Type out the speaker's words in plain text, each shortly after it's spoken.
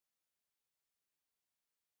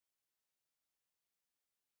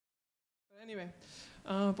Anyway,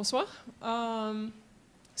 bonsoir. I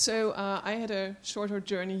had a shorter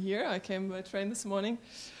journey here. I came by train this morning.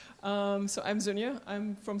 So I'm Sünje.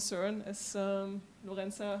 I'm from CERN, as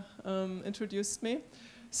Lorenza introduced me.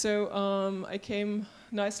 So I came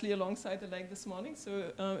nicely alongside the lake this morning.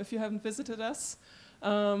 So if you haven't visited us,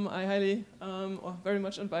 I highly or very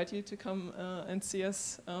much invite you to come and see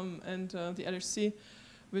us and the LHC,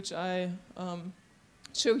 which I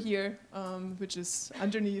show here, which is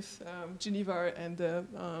underneath Geneva and the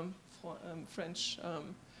French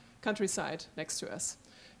countryside next to us.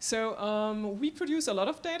 So we produce a lot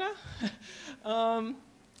of data,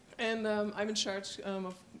 and I'm in charge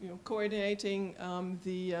of coordinating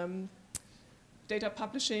the data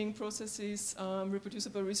publishing processes,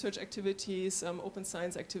 reproducible research activities, open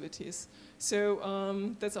science activities.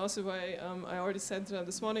 So that's also why I already said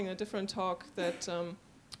this morning in a different talk that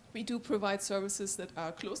we do provide services that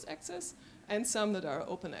are closed access and some that are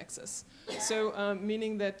open access. So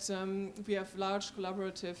meaning that we have large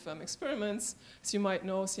collaborative experiments, as you might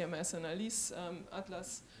know, CMS and ALICE,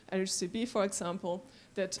 Atlas, LHCb, for example,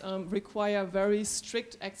 that require very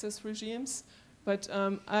strict access regimes. But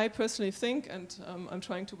I personally think, and I'm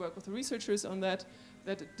trying to work with the researchers on that,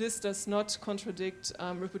 that this does not contradict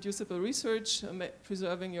reproducible research,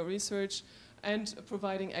 preserving your research, and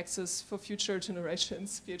providing access for future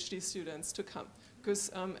generations, PhD students to come.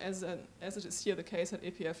 Because as it is here the case at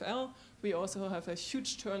EPFL, we also have a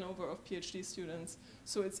huge turnover of PhD students.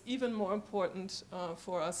 So it's even more important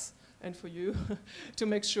for us and for you to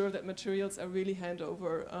make sure that materials are really handed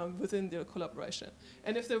over within the collaboration.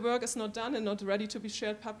 And if the work is not done and not ready to be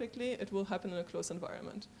shared publicly, it will happen in a closed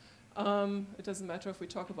environment. It doesn't matter if we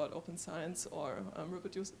talk about open science or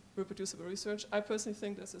reproducible research. I personally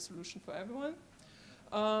think there's a solution for everyone.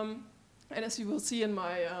 And as you will see in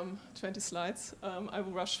my 20 slides, I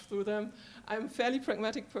will rush through them. I'm a fairly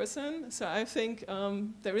pragmatic person, so I think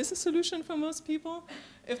there is a solution for most people.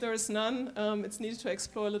 If there is none, it's needed to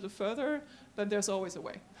explore a little further, but there's always a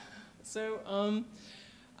way. So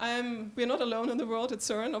we're not alone in the world at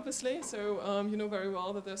CERN, obviously, so you know very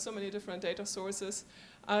well that there's so many different data sources.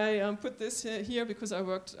 I put this here because I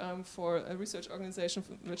worked for a research organization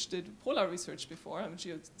which did polar research before. I'm a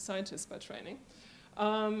geoscientist by training.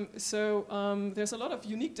 There's a lot of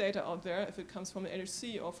unique data out there. If it comes from the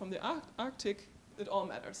LHC or from the Arctic, it all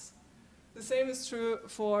matters. The same is true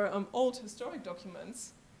for old historic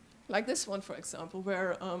documents, like this one, for example,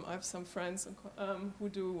 where I have some friends who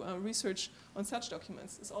do research on such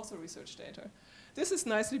documents. It's also research data. This is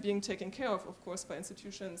nicely being taken care of course, by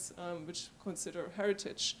institutions which consider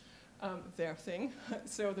heritage their thing,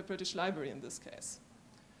 so the British Library in this case.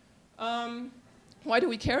 Why do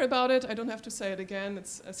we care about it? I don't have to say it again.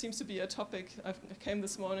 It seems to be a topic. I came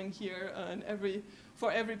this morning here, and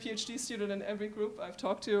for every PhD student in every group I've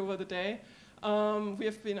talked to over the day, we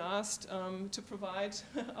have been asked to provide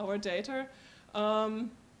our data,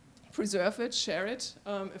 preserve it, share it,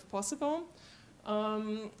 if possible.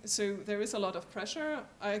 So there is a lot of pressure.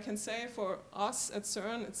 I can say for us at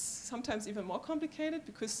CERN, it's sometimes even more complicated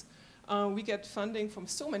because we get funding from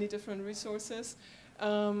so many different resources.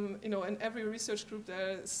 In every research group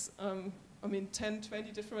there's, 10,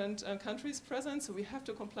 20 different countries present, so we have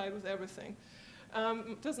to comply with everything.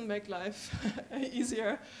 It doesn't make life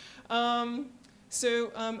easier. On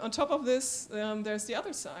top of this, there's the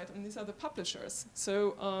other side, and these are the publishers.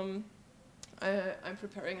 So I'm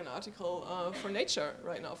preparing an article for Nature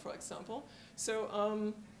right now, for example.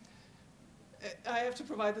 So I have to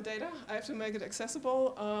provide the data, I have to make it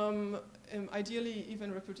accessible, ideally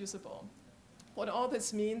even reproducible. What all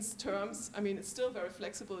this means, terms, it's still very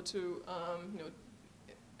flexible to,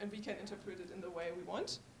 and we can interpret it in the way we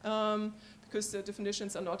want, because the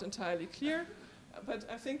definitions are not entirely clear. But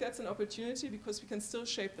I think that's an opportunity because we can still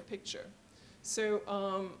shape the picture. So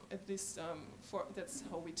at least that's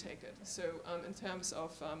how we take it. So in terms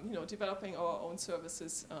of developing our own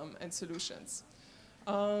services and solutions.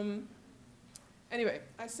 Anyway,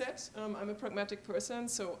 I said I'm a pragmatic person,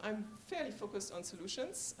 so I'm fairly focused on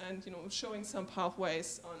solutions and showing some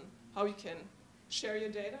pathways on how you can share your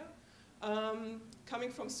data.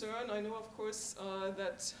 Coming from CERN, I know, of course,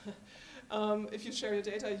 that if you share your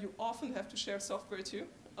data, you often have to share software too,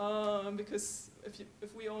 because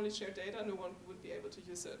if we only share data, no one would be able to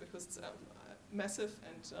use it because it's massive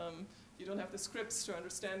and you don't have the scripts to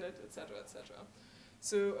understand it, etc., etc.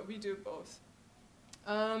 So we do both.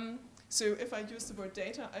 So if I use the word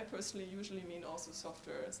data, I personally usually mean also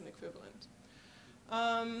software as an equivalent.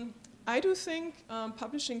 I do think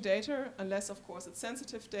publishing data, unless of course it's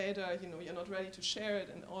sensitive data, you're not ready to share it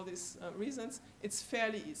and all these reasons, it's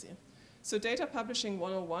fairly easy. So data publishing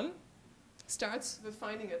 101, starts with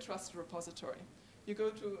finding a trusted repository. You go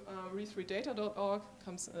to re3data.org,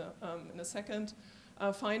 comes in a second,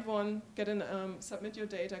 find one, submit your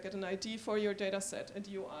data, get an ID for your data set, a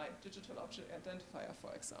DOI, digital object identifier,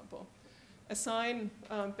 for example. Assign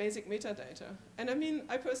basic metadata. And I mean,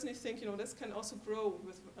 I personally think, this can also grow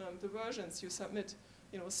with the versions you submit.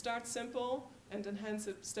 Start simple and enhance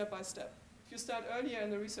it step by step. If you start earlier in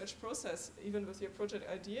the research process, even with your project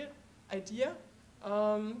idea,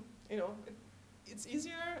 it's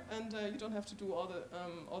easier, and you don't have to do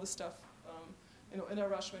all the stuff in a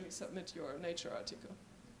rush when you submit your Nature article.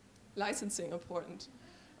 Licensing, important.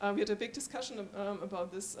 We had a big discussion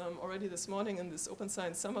about this already this morning in this Open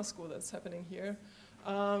Science Summer School that's happening here.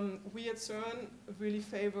 We at CERN really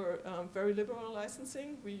favor very liberal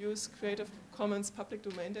licensing. We use Creative Commons public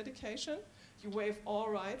domain dedication. You waive all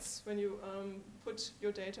rights when you put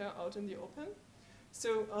your data out in the open.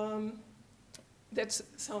 So that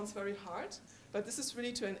sounds very hard, but this is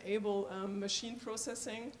really to enable machine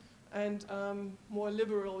processing and more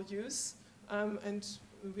liberal use, and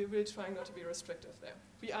we're really trying not to be restrictive there.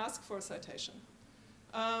 We ask for a citation.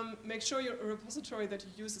 Make sure your repository that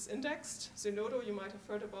you use is indexed. Zenodo, you might have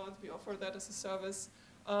heard about, we offer that as a service,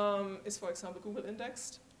 is, for example, Google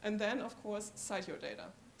indexed. And then, of course, cite your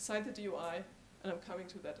data. Cite the DOI, and I'm coming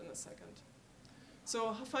to that in a second.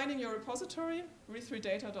 So finding your repository,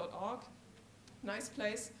 re3data.org, nice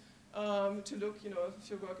place to look, if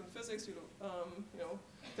you work in physics,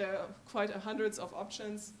 there are quite hundreds of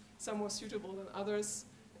options, some more suitable than others.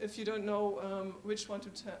 If you don't know which one to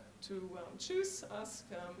choose, ask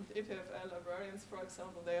the EPFL librarians, for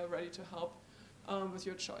example. They are ready to help with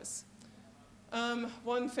your choice.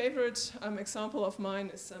 One favorite example of mine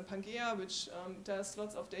is Pangea, which does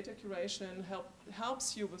lots of data curation,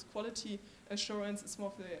 helps you with quality assurance. It's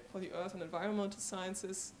more for the earth and environmental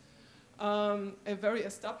sciences. A very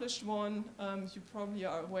established one you probably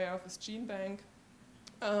are aware of is GeneBank,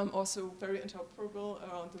 also very interoperable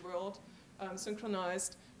around the world,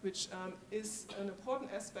 synchronized, which is an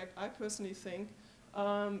important aspect, I personally think,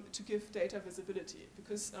 to give data visibility.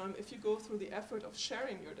 Because if you go through the effort of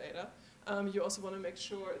sharing your data, you also want to make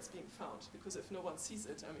sure it's being found. Because if no one sees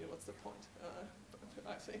it, I mean, what's the point,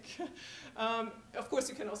 I think. Of course,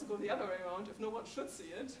 you can also go the other way around. If no one should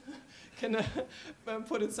see it, can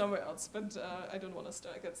put it somewhere else. But I don't want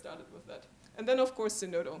to get started with that. And then, of course,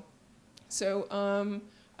 Zenodo. So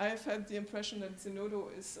I've had the impression that Zenodo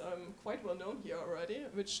is quite well known here already,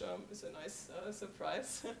 which is a nice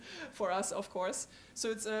surprise for us, of course. So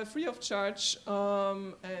it's free of charge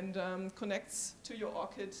and connects to your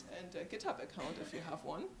ORCID and GitHub account if you have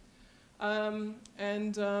one.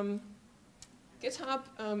 GitHub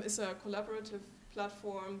is a collaborative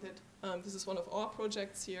platform that this is one of our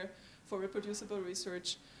projects here for reproducible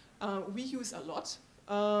research. We use a lot.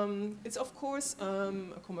 It's of course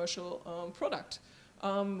a commercial product.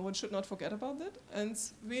 One should not forget about that, and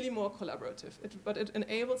it's really more collaborative. But it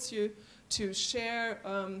enables you to share,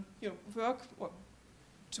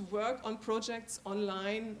 to work on projects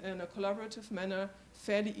online in a collaborative manner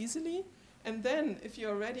fairly easily. And then, if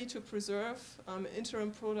you're ready to preserve an interim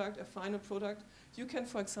product, a final product, you can,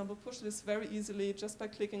 for example, push this very easily just by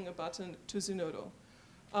clicking a button to Zenodo,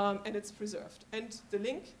 and it's preserved. And the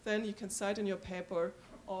link, then, you can cite in your paper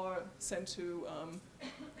or send to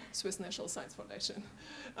Swiss National Science Foundation.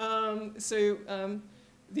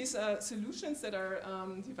 These are solutions that are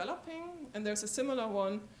developing, and there's a similar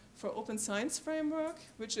one for Open Science Framework,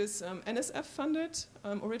 which is NSF funded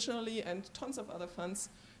originally, and tons of other funds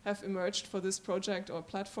have emerged for this project or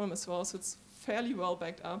platform as well, so it's fairly well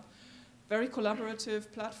backed up. Very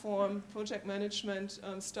collaborative platform, project management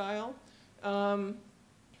style.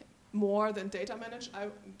 More than data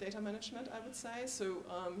management, I would say. So,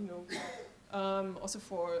 also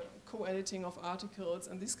for co-editing of articles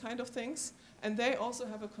and these kind of things. And they also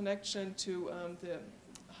have a connection to the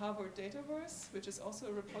Harvard Dataverse, which is also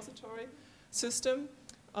a repository system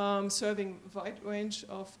serving a wide range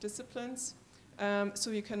of disciplines. So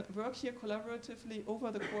you can work here collaboratively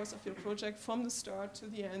over the course of your project from the start to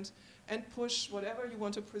the end and push whatever you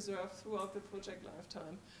want to preserve throughout the project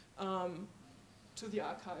lifetime to the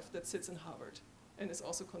archive that sits in Harvard and is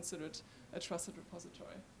also considered a trusted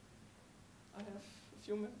repository. I have a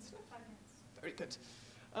few minutes left. 5 minutes. Very good.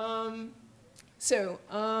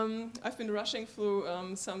 I've been rushing through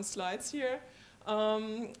some slides here.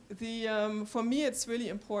 For me, it's really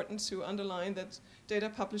important to underline that data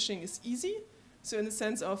publishing is easy. So in the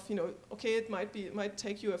sense of, okay, it might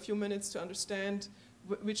take you a few minutes to understand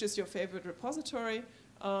which is your favorite repository.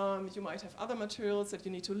 You might have other materials that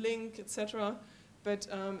you need to link, etc. But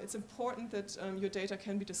it's important that your data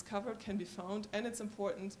can be discovered, can be found, and it's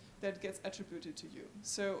important that it gets attributed to you.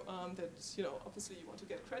 So that, you know, obviously you want to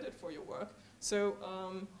get credit for your work. So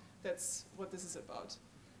that's what this is about.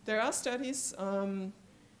 There are studies,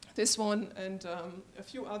 this one and a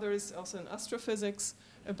few others, also in astrophysics,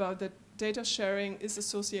 about that data sharing is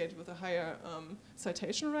associated with a higher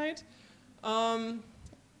citation rate,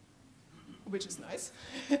 which is nice.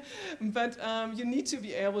 But you need to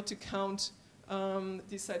be able to count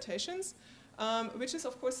these citations, which is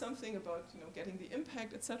of course something about, you know, getting the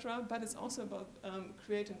impact, etc. But it's also about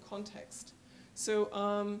creating context. So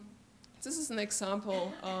this is an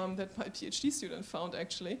example that my PhD student found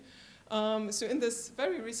actually. So in this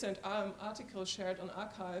very recent article shared on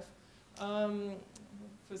arXiv,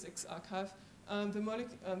 physics arXiv,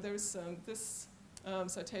 there is this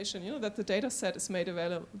citation, you know, that the data set is made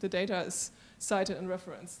available, the data is cited and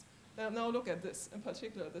referenced. Now look at this, in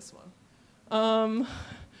particular this one.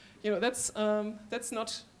 You know, that's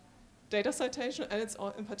not data citation, and it's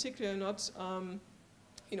in particular not,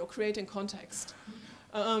 you know, creating context.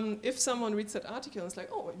 If someone reads that article and is like,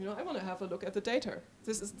 oh, you know, I want to have a look at the data.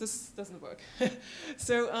 This doesn't work.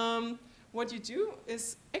 So what you do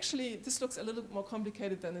is, actually, this looks a little more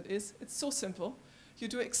complicated than it is. It's so simple. You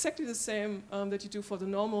do exactly the same that you do for the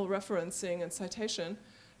normal referencing and citation.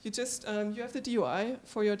 You just, you have the DOI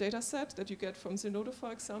for your data set that you get from Zenodo,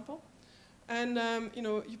 for example. And you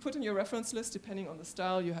know, you put in your reference list, depending on the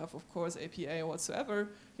style, you have, of course, APA or whatsoever,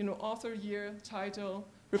 you know, author, year, title,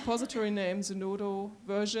 repository name, Zenodo,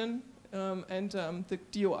 version, and the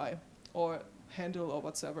DOI, or handle, or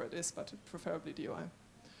whatsoever it is, but preferably DOI.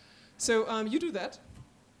 So you do that.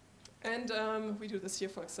 And we do this here,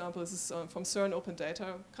 for example. This is from CERN Open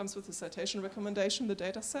Data, comes with the citation recommendation, the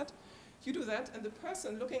data set. You do that, and the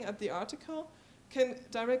person looking at the article can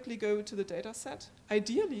directly go to the data set.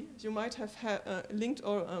 Ideally, you might have linked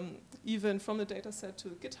or even from the data set to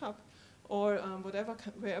GitHub or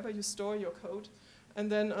wherever you store your code,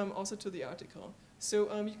 and then also to the article. So,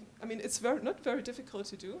 I mean, it's not very difficult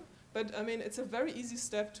to do, but I mean, it's a very easy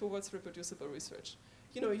step towards reproducible research.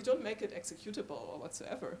 You know, you don't make it executable or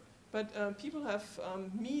whatsoever, but people have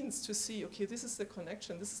means to see, okay, this is the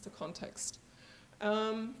connection, this is the context.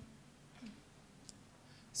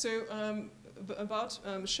 About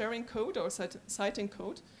sharing code or citing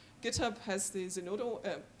code, GitHub has the Zenodo,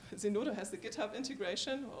 Zenodo has the GitHub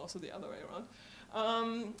integration, or also the other way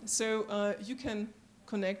around. So you can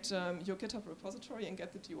connect your GitHub repository and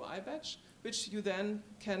get the DOI badge, which you then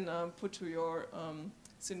can put to your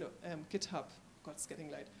GitHub, God, it's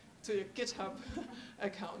getting late, to your GitHub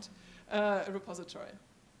account repository.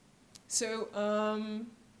 So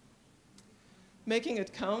making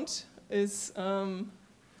it count is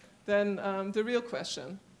then the real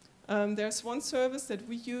question. There's one service that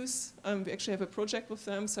we use. We actually have a project with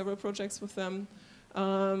them, several projects with them,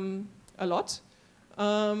 a lot.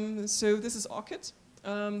 So this is ORCID.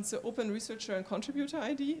 It's an Open Researcher and Contributor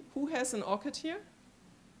ID. Who has an ORCID here?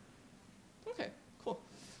 Okay, cool.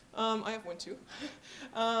 I have one too.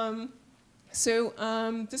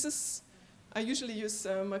 This is, I usually use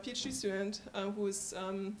my PhD student who is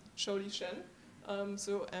Sholi Shen,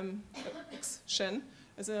 so X Shen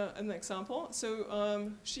as an example.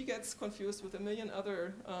 So she gets confused with a million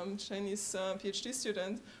other Chinese PhD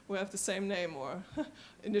students who have the same name or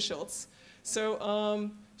initials. So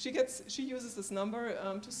she uses this number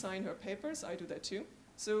to sign her papers. I do that too.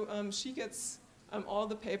 So she gets all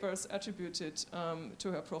the papers attributed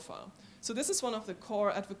to her profile. So this is one of the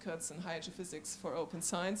core advocates in higher geophysics for open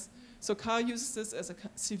science. So Carl uses this as a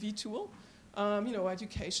CV tool, you know,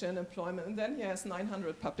 education, employment, and then he has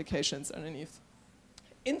 900 publications underneath.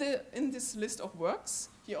 In this list of works,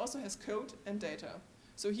 he also has code and data.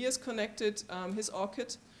 So he has connected his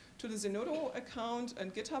ORCID to the Zenodo account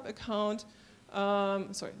and GitHub account,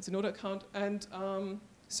 Zenodo account, and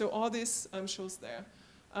so all this shows there.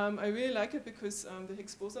 I really like it because the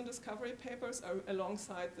Higgs boson discovery papers are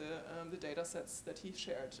alongside the data sets that he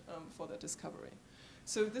shared for that discovery.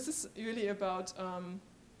 So this is really about,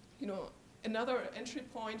 you know, another entry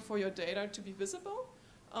point for your data to be visible,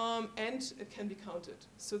 and it can be counted.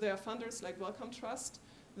 So there are funders like Wellcome Trust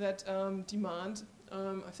that demand,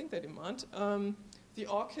 I think they demand, the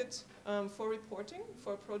ORCID for reporting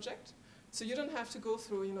for a project. So you don't have to go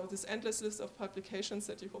through, you know, this endless list of publications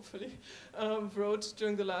that you hopefully wrote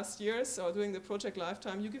during the last years or during the project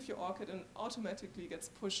lifetime. You give your ORCID and automatically gets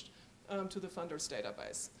pushed to the funder's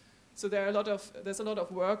database. So there's a lot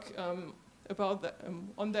of work about that,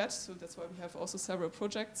 on that. So that's why we have also several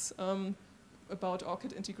projects about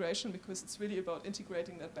ORCID integration, because it's really about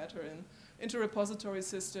integrating that better into repository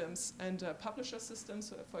systems and publisher systems.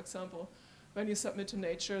 So for example, when you submit to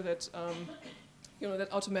Nature that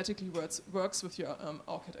that automatically works with your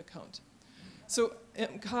ORCID account. So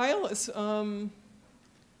Kyle is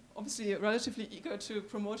obviously relatively eager to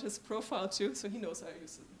promote his profile too, so he knows I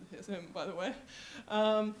use him, by the way.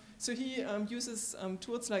 So he uses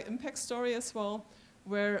tools like Impact Story as well,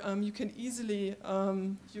 where you can easily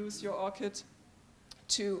use your ORCID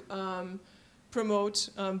to promote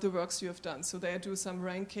the works you have done. So they do some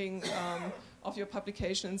ranking of your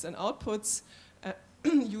publications and outputs,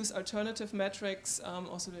 use alternative metrics,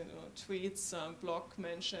 also tweets, blog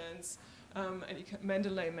mentions, any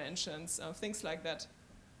Mendeley mentions, things like that,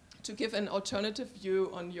 to give an alternative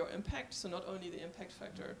view on your impact, so not only the impact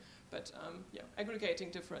factor, but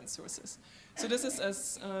aggregating different sources. So this is,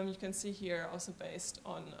 as you can see here, also based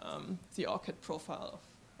on the ORCID profile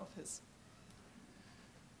of his.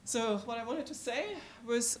 So what I wanted to say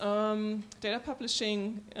was data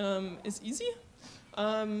publishing is easy.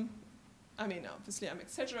 I mean, obviously I'm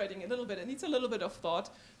exaggerating a little bit. It needs a little bit of thought,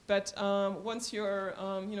 but once you're,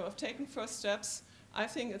 have taken first steps, I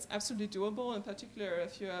think it's absolutely doable. In particular,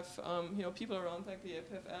 if you have, people around like the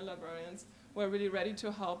EPFL librarians who are really ready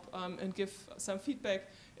to help and give some feedback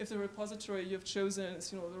if the repository you've chosen is,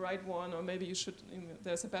 the right one, or maybe you should,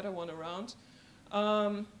 there's a better one around.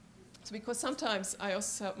 So because sometimes I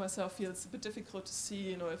also myself feel it's a bit difficult to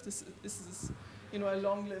see, if this is, a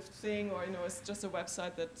long-lived thing, or it's just a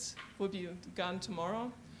website that will be gone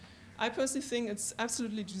tomorrow. I personally think it's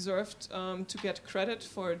absolutely deserved to get credit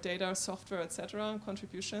for data, software, etc.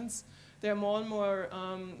 contributions. There are more and more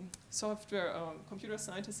software computer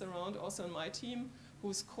scientists around, also in my team,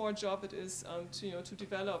 whose core job it is to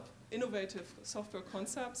develop innovative software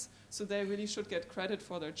concepts. So they really should get credit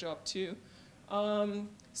for their job too.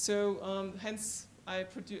 Hence I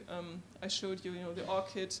showed you, the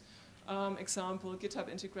ORCID example, GitHub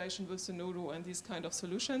integration with Zenodo, and these kind of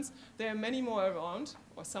solutions. There are many more around,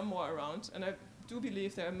 or some more around, and I do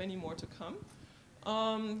believe there are many more to come.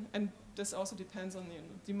 And this also depends on the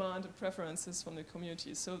demand and preferences from the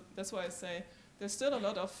community. So that's why I say there's still a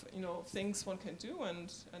lot of things one can do,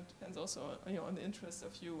 and depends also on the interest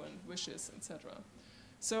of you and wishes, etc.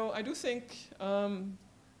 So I do think,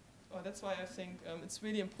 that's why I think it's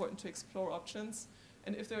really important to explore options.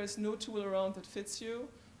 And if there is no tool around that fits you,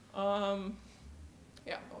 I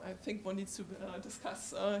think one needs to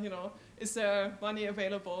discuss, is there money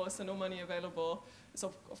available, is there no money available? It's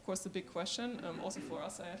of course the big question, also for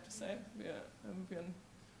us, I have to say. We're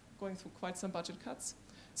going through quite some budget cuts.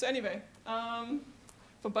 So anyway,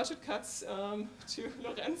 from budget cuts to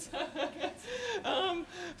Lorenz.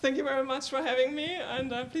 Thank you very much for having me,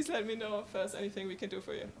 and please let me know if there's anything we can do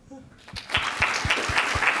for you.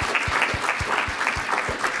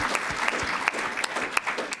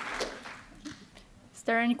 Is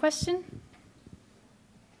there any question?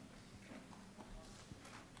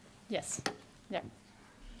 Yes. Yeah.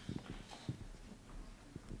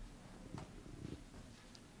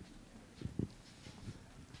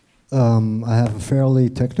 I have a fairly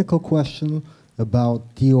technical question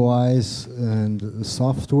about DOIs and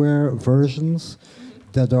software versions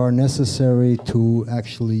that are necessary to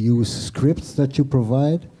actually use scripts that you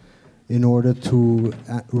provide in order to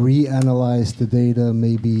reanalyze the data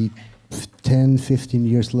maybe 10, 15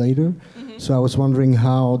 years later. So I was wondering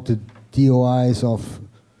how the DOIs of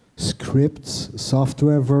scripts,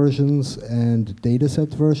 software versions, and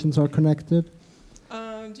dataset versions are connected.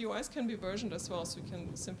 DOIs can be versioned as well, so you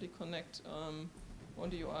can simply connect one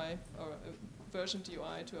DOI or a version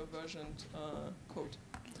DOI to a versioned code.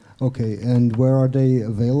 Okay, and where are they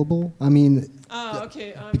available? I mean,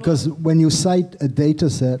 because when you cite a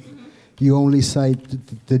dataset, you only cite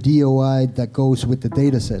the DOI that goes with the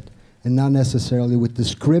dataset, and not necessarily with the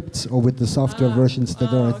scripts or with the software versions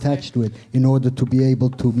that are attached to it, in order to be able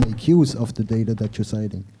to make use of the data that you're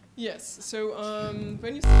citing. Yes, so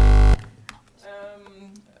when you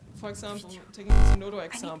for example, taking the Zenodo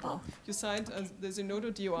example, you cite the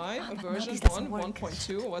Zenodo DOI, a version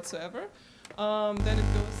 1.2 or whatsoever. Then it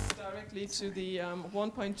goes directly to the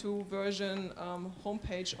 1.2 version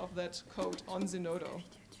homepage of that code on Zenodo.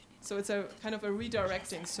 So it's a kind of a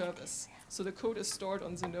redirecting service. So the code is stored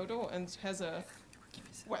on Zenodo and has a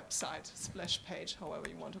website, splash page, however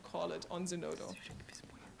you want to call it, on Zenodo.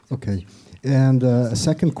 Okay, and a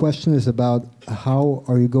second question is about how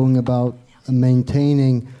are you going about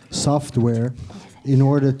maintaining software in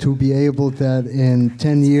order to be able that in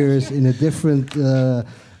 10 years in a different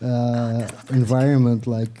environment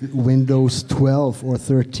like Windows 12 or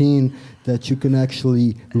 13 that you can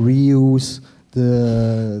actually reuse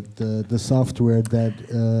the software that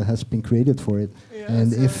has been created for it. Yeah,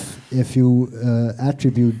 and if you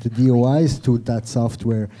attribute the DOIs to that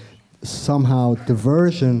software, somehow the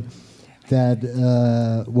version that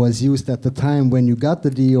was used at the time when you got the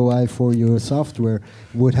DOI for your software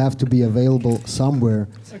would have to be available somewhere,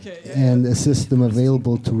 and a system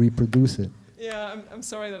available to reproduce it. Yeah, I'm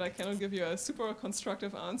sorry that I cannot give you a super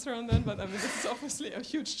constructive answer on that, but I mean, this is obviously a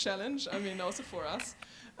huge challenge, I mean, also for us.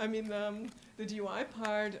 I mean, the DOI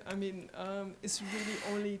part, I mean, is really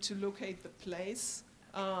only to locate the place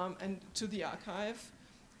and to the archive.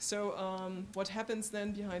 So what happens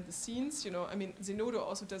then behind the scenes, you know, I mean, Zenodo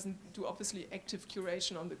also doesn't do obviously active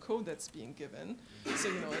curation on the code that's being given. So,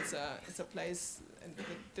 you know, it's a place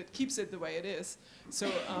that keeps it the way it is. So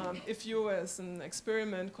if you as an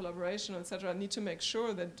experiment, collaboration, etc., need to make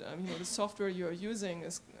sure that you know, the software you're using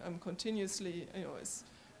is continuously, you know, is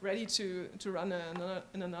ready to run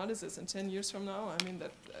an analysis in 10 years from now, I mean,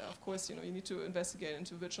 that, of course, you know, you need to investigate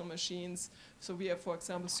into virtual machines. So we have, for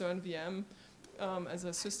example, CERN VM, as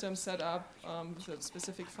a system set up with a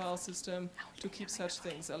specific file system to keep such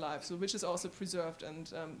things alive, so which is also preserved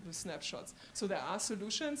and with snapshots. So there are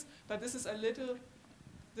solutions, but this is a little,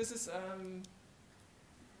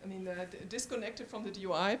 I mean, disconnected from the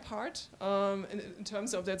DOI part in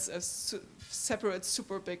terms of that's a separate,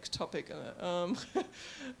 super big topic.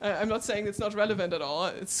 I'm not saying it's not relevant at all.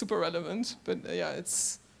 It's super relevant, but yeah,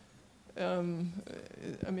 it's. I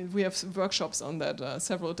mean, we have workshops on that,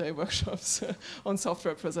 several-day workshops on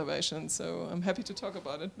software preservation. So I'm happy to talk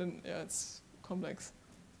about it, but yeah, it's complex.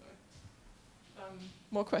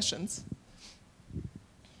 More questions?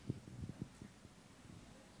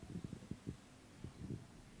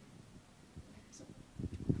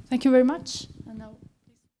 Thank you very much.